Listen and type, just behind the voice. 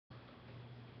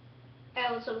Hey,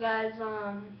 what's up, guys?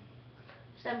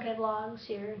 StemK Vlogs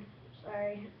here.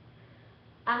 Sorry,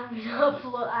 I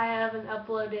haven't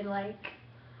uploaded like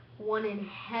one in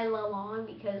hella long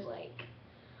because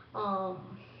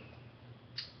um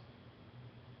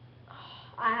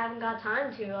I haven't got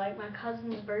time to. Like my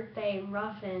cousin's birthday,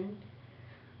 Ruffin.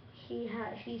 He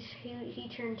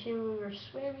turned 2 when we were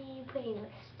swimming, playing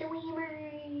with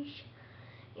streamers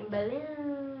and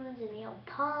balloons, and they all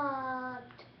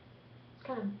popped. It's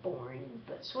kind of boring,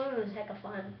 but swimming was heck of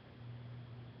fun.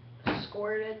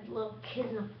 Squirted little kids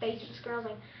in the face with girls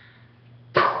like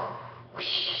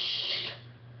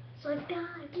it's like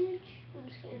die, bitch. I'm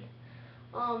just kidding.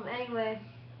 Anyway,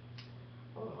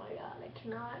 oh my god, I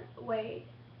cannot wait.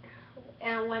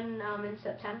 And when in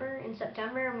September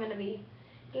I'm gonna be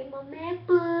getting my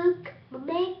MacBook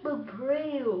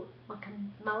Pro,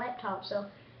 my laptop. So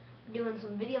I'm doing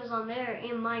some videos on there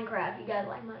and Minecraft. You guys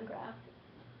like Minecraft?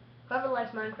 Whoever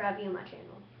likes Minecraft, be on my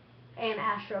channel. And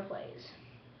Astro Plays,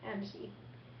 MC.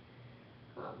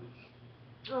 Um,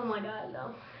 oh my god,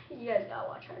 though. You guys gotta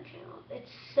watch our channel.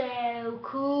 It's so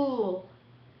cool.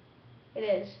 It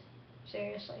is.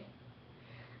 Seriously.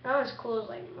 Not as cool as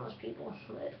like most people,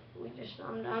 but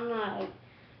I'm not like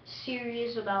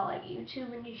serious about like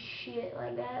YouTube and shit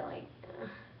like that.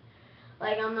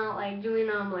 Like I'm not like doing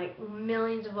like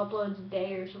millions of uploads a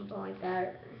day or something like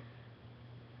that.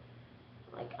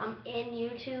 Like I'm in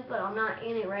YouTube, but I'm not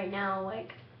in it right now.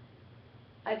 Like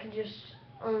I could just,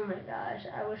 oh my gosh,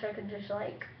 I wish I could just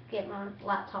like get my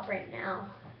laptop right now.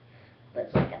 But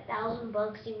it's like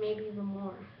 $1,000 and maybe even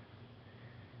more.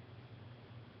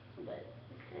 But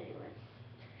anyway.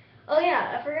 Oh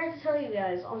yeah, I forgot to tell you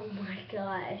guys. Oh my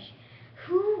gosh.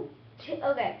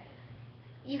 Okay.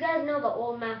 You guys know the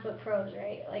old MacBook Pros,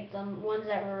 right? Like the ones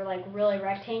that were like really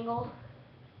rectangle,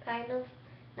 kind of,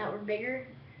 that were bigger.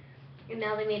 And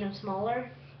now they made them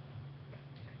smaller.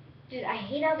 Dude, I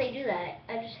hate how they do that.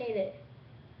 I just hate it.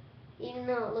 Even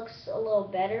though it looks a little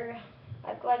better,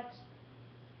 I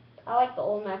like the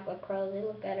old MacBook Pros. They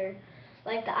look better.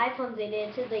 Like the iPhones they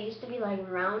did too. They used to be like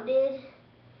rounded.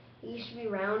 They used to be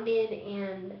rounded,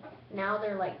 and now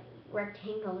they're like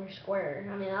rectangular square.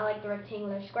 I mean, I like the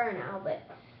rectangular square now, but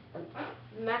the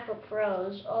MacBook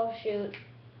Pros. Oh shoot.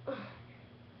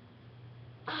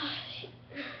 Ah, shoot.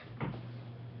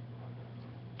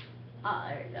 Ah,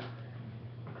 there we go.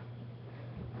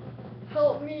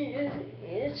 Help me!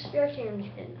 It's stretching. I'm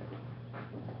just kidding.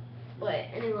 But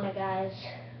anyway, guys.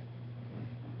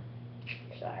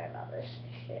 Sorry about this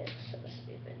shit. It's so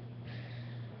stupid.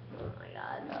 Oh my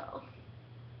god, no.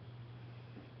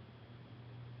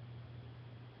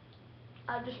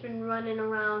 I've just been running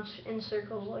around in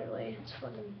circles lately. It's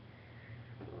fucking.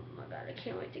 Oh my god, I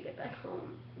can't wait to get back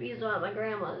home. Because I'm at my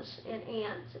grandma's and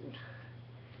aunts and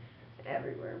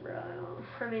everywhere, bro.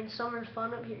 I mean, summer's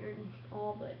fun up here and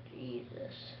all, but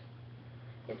Jesus.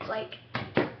 It's like.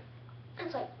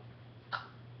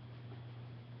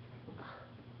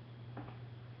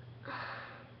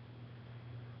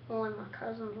 Well, and my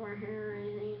cousins weren't here or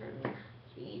anything. I mean,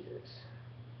 Jesus.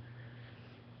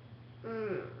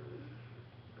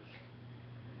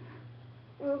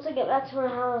 Once I get back to my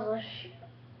house,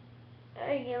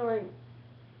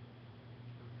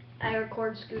 I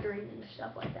record scootering and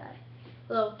stuff like that.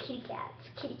 Little kitty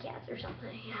cats or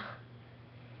something, yeah.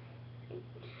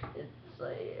 It's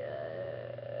like,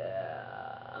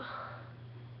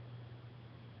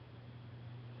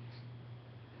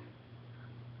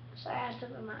 sorry, I have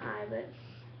stuff in my eye, but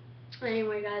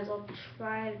anyway, guys, I'll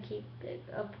try to keep it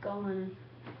up going.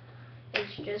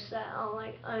 It's just that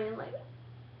my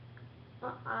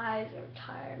eyes are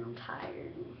tired. I'm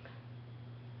tired.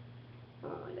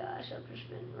 Oh my gosh, I've just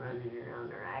been running around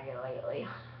the ragged lately.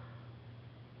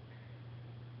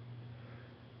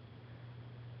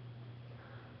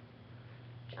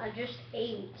 I just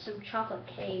ate some chocolate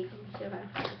cake. Let me see if I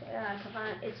can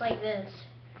find it. It's like this.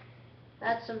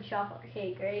 That's some chocolate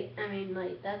cake, right? I mean,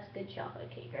 like, that's good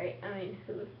chocolate cake, right? I mean,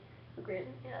 who agrees?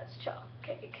 Yeah, that's chocolate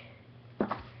cake.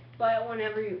 But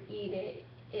whenever you eat it,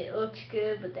 it looks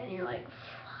good, but then you're like,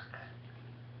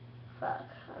 fuck,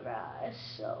 oh god,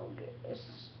 it's so good. This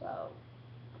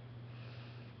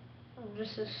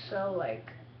is so,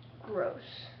 like,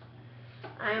 gross.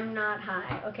 I am not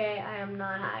high, okay? I am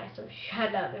not high, so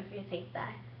shut up if you think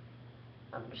that.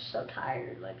 I'm just so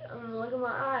tired. Like, look at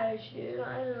my eyes, dude.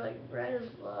 My eyes are like red as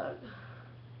fuck.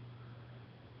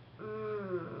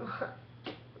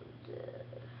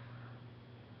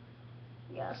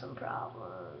 Got some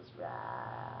problems,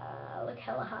 bruh. I look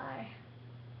hella high.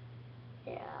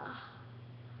 Yeah.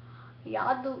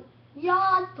 Yeah, dude.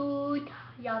 Yeah, dude.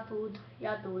 Yeah, dude.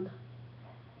 Yeah, dude.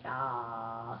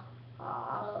 Yeah.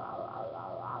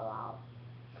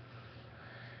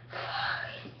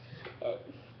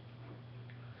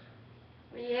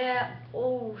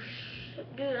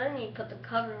 the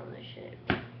cover on this shit.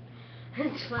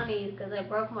 It's funny because I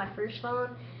broke my first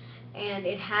phone and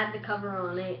it had the cover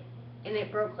on it, and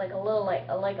it broke like a little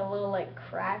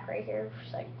crack right here.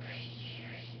 It's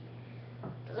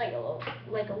like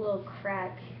a little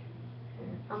crack.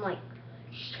 I'm like,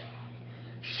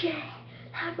 shit,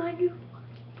 have my new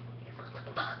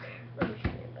motherfucker. Oh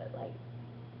shit, but like,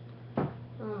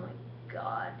 oh my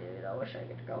god, dude, I wish I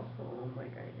could go home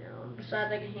like right now.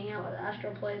 Besides, I can hang out with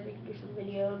Astro Plays, we can do some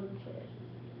videos and shit.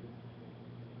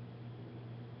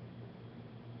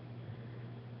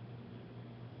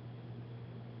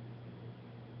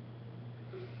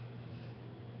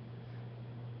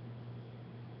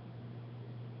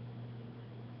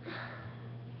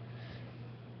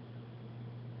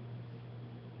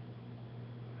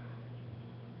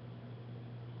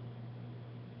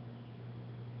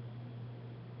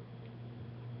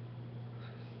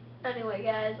 Anyway,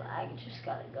 guys, I just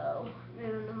gotta go.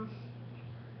 And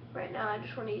right now, I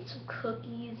just want to eat some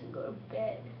cookies and go to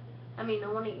bed. I mean, I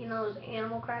want to eat those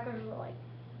animal crackers, like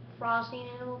frosting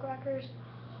animal crackers.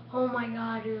 Oh my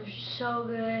god, dude, they're so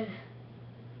good.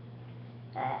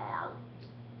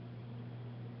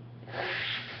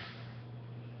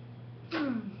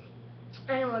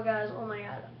 Anyway, guys, oh my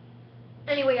god.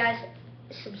 Anyway, guys,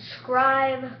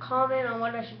 subscribe, comment on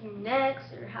what I should do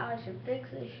next or how I should fix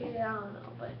this shit. I don't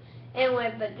know, but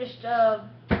anyway, but just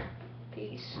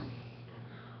peace.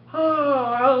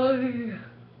 Oh, I love you.